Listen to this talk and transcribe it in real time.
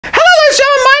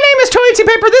BT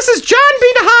Paper. This is John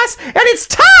B. DeHaas, and it's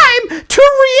time to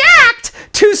react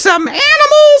to some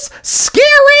animals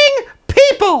scaring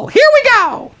people. Here we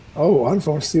go. Oh, I don't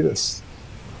want to see this.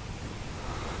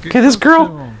 Okay, this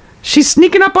girl, she's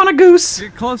sneaking up on a goose.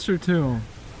 Get closer to him.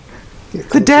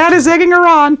 The dad is egging her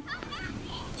on.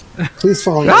 Please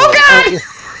follow me. Oh, God!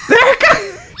 There it goes.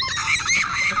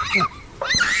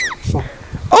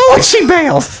 Oh, and she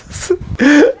bails.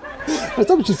 I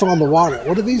thought she'd fall in the water.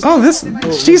 What are these? Oh,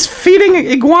 she's feeding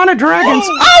iguana dragons.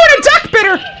 Oh, and a duck bit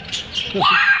her.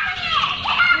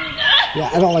 Yeah,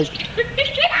 I don't like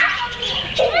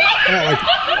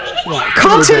what?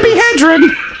 Call Tippi Hedren.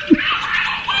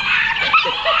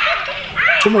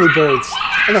 Too many birds.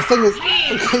 And the thing is,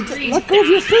 okay, let go of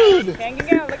your food. Hanging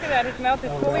out, look at that. His mouth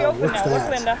is fully open now. Look,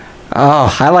 Linda.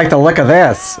 Oh, I like the look of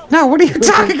this. No, what are you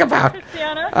talking about?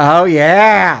 Christiana. Oh,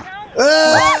 yeah.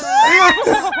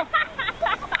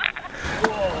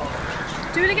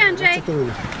 Do it again, Jake.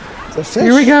 It's a fish.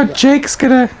 Here we go. Jake's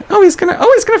gonna. Oh, he's gonna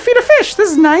feed a fish.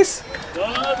 This is nice.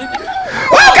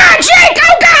 Oh God, Jake!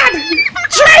 Oh God,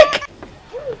 Jake!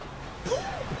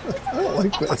 I don't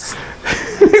like this.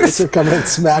 This will come in,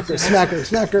 smack her.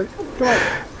 Come on.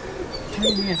 Turn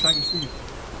your hand so I can see.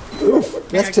 Oof,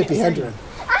 that's Tippi Hedren.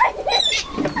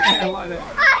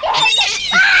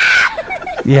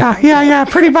 Yeah,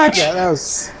 pretty much. Yeah, that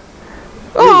was.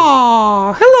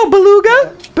 Oh, hello,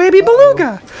 beluga, baby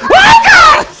beluga. Oh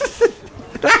God!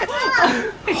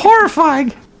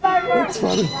 Horrifying. That's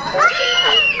funny.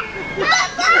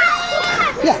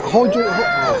 Yeah, hold your.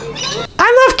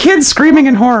 I love kids screaming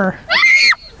in horror.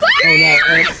 Oh no!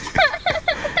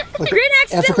 Grant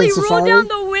accidentally rolled down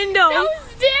the window. That was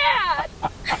Dad.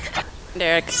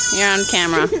 Derek, you're on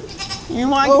camera. You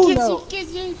want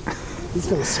kisses? He's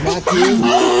gonna smack you.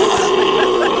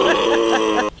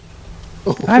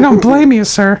 I don't blame you,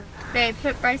 sir. Babe,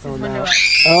 put Bryce's window up.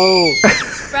 Oh.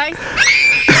 Bryce.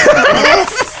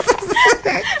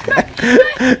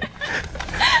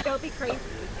 Don't be crazy.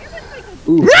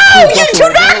 No, you do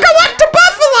not go up to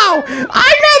Buffalo.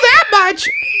 I know that much.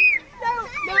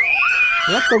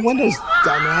 What the windows,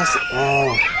 dumbass?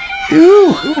 Oh.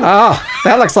 Ooh. Oh,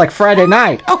 that looks like Friday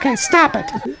night. Okay, stop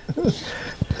it.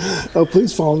 Oh,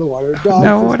 please fall in the water. Dog,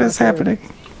 no, what is happening?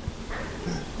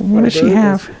 What does she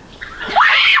have?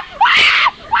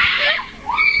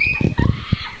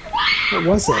 What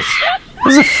was this? It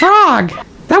was a frog.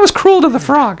 That was cruel to the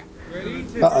frog.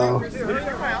 Uh-oh.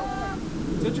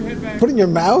 Put it in your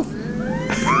mouth?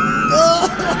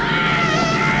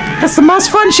 That's the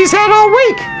most fun she's had all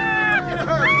week.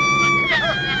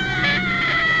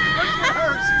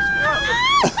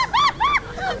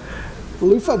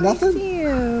 Lufa, nothing?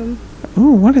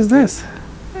 Ooh, what is this?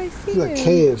 I see It's a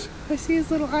cave. I see his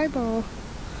little eyeball.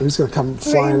 He's gonna come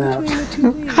flying out.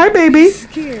 Hi, baby.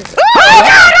 Scared. Oh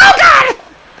God! Oh God!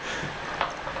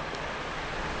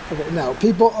 Okay, now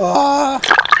people. Oh,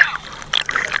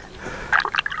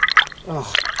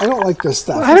 I don't like this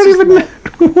stuff. I don't even know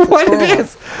what it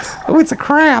is. Oh, it's a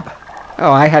crab.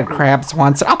 Oh, I had crabs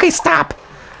once. Okay, stop.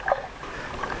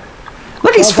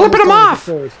 Look, he's flipping them off.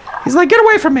 He's like, get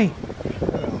away from me.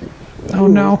 Oh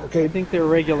no. Okay, I think they're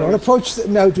regular. don't approach.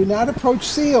 No, do not approach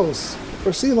seals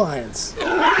or sea lions.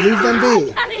 Leave them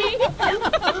be.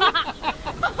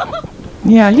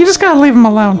 Yeah, you just gotta leave him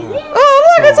alone.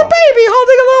 Oh, look, it's a baby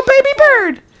holding a little baby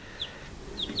bird.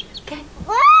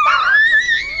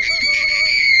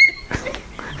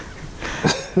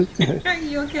 Are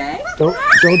you okay? Don't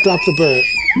drop the bird.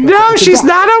 No, she's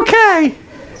not okay.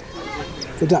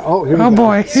 Oh, here we go. Oh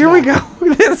boy, here we go.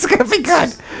 This is gonna be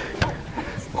good.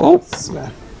 Oh.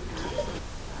 Smack.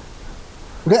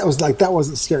 That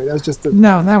wasn't scary. That was just the.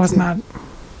 No, that was not.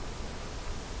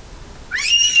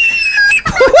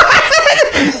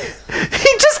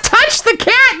 He just touched the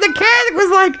cat. The cat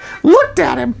was like, looked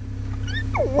at him.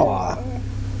 Aw.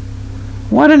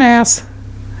 What an ass.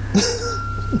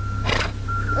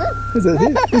 He's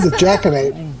a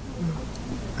jackanape.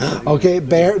 Okay,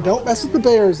 bear. Don't mess with the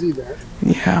bears either.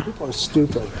 Yeah. People are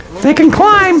stupid. They can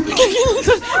climb. Pick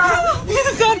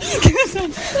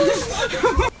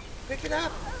it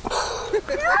up.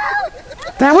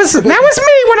 That was me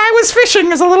when I was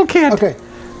fishing as a little kid. Okay.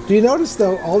 Do you notice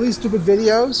though all these stupid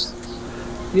videos?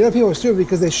 You know people are stupid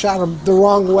because they shot them the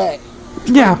wrong way.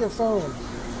 Yeah. Your phone.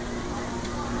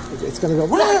 It's gonna go.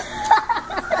 Wah!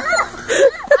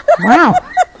 Wow.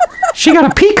 She got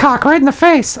a peacock right in the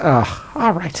face. Ugh.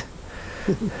 All right.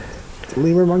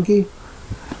 Lemur monkey.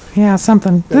 Yeah,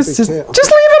 something. This is just leave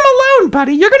him alone,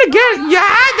 buddy. You're gonna get. Yeah,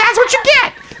 that's what you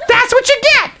get. That's what you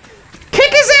get.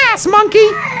 Kick his ass,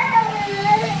 monkey.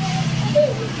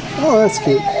 Oh, that's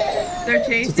cute. They're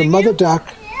chasing It's a mother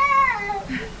duck.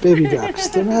 Baby ducks,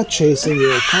 they're not chasing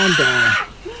you. Calm down.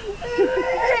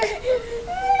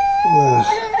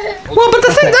 Well, but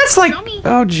the thing that's like,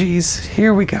 oh geez,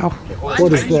 here we go.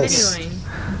 What is this?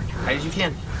 Hide as you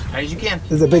can. Hide as you can.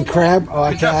 Is it a big crab? Oh,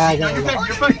 I can't.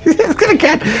 It's gonna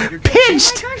get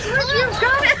pinched.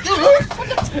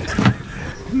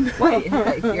 Wait,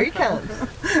 here he comes.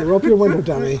 Open your window,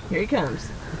 dummy. Here he comes.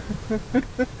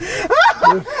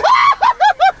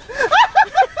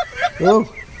 Oh,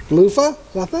 Lufa?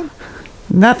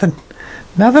 Nothing?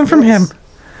 Nothing from him.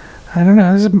 I don't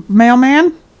know. Is it a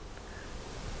mailman?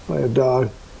 Like a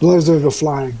dog. The legs are going to go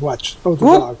flying. Watch. Oh, the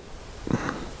Whoa. dog.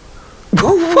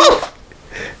 Whoa.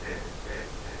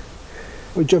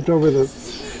 We jumped over the...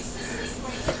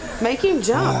 Make him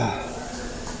jump.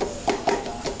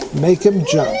 Make him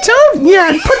jump. Don't,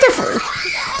 yeah, put the...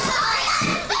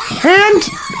 And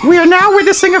we are now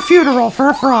witnessing a funeral for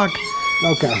a frog.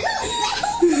 Okay.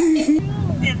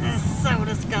 This is so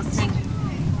disgusting.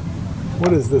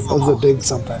 What is this? This is a big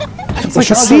something. It's like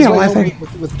a seal, I think.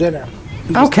 With dinner.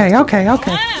 Okay. The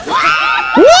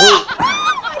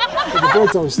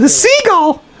bird's always The stealing.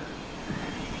 seagull!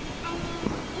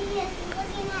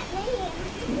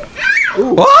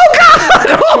 Oh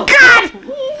God! Oh God!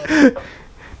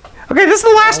 Okay, this is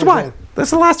the last one. This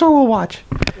is the last one we'll watch.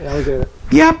 Yeah, look at it.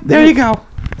 Yep, there you go.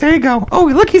 There you go. Oh,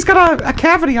 look, he's got a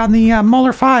cavity on the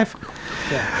molar 5.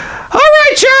 Yeah. All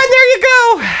right, John, there you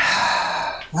go.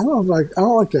 I don't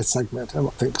like that segment. I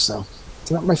don't think so.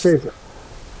 It's not my favorite.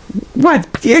 What?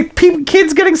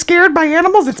 Kids getting scared by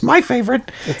animals? It's my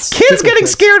favorite. It's Kids getting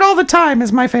kids. scared all the time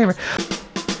is my favorite.